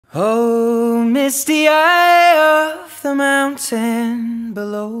Oh, misty eye of the mountain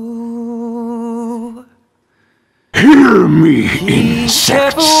below, hear me,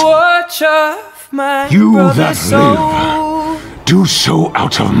 insects! Watch of my you that soul. Live, do so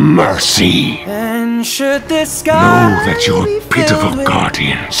out of mercy. And should the sky know that your pitiful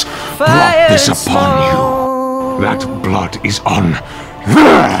guardians brought this upon you. That blood is on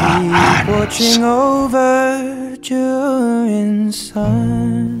their hands. Watching over during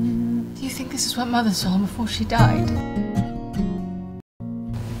sun. Do you think this is what Mother saw before she died?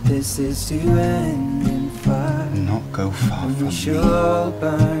 This is to end in fire. Not go far from me.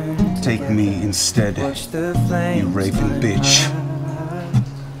 Take me instead, you raping bitch.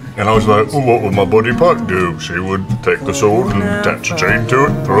 And I was like, well, what would my buddy Puck do? She would take the sword and attach a chain to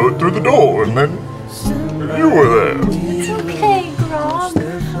it, throw it through the door, and then you were there. It's okay, Grog.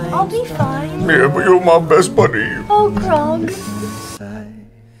 I'll be fine. Yeah, but you're my best buddy. Oh, Grog.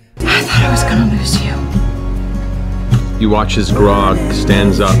 I thought I was gonna lose you. You watch as Grog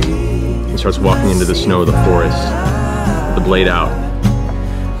stands up and starts walking into the snow of the forest, the blade out,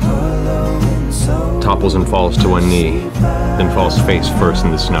 topples and falls to one knee, then falls face first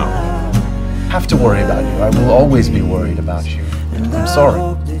in the snow. Have to worry about you. I will always be worried about you. I'm sorry.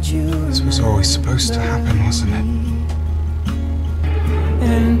 This was always supposed to happen, wasn't it?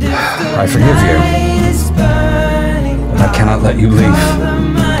 I forgive you, but I cannot let you leave.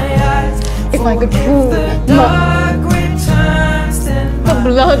 If I could pull the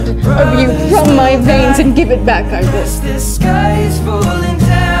blood of you from my veins and give it back, I would.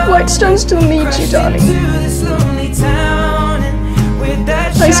 Whitestone still needs you, darling.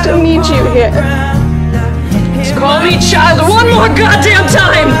 I still need you here. Just call me child one more goddamn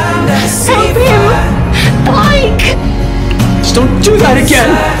time! Help him! Like! Just don't do that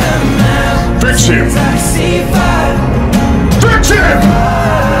again! Fix him! Fix him!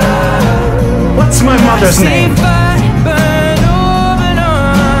 What's my mother's name?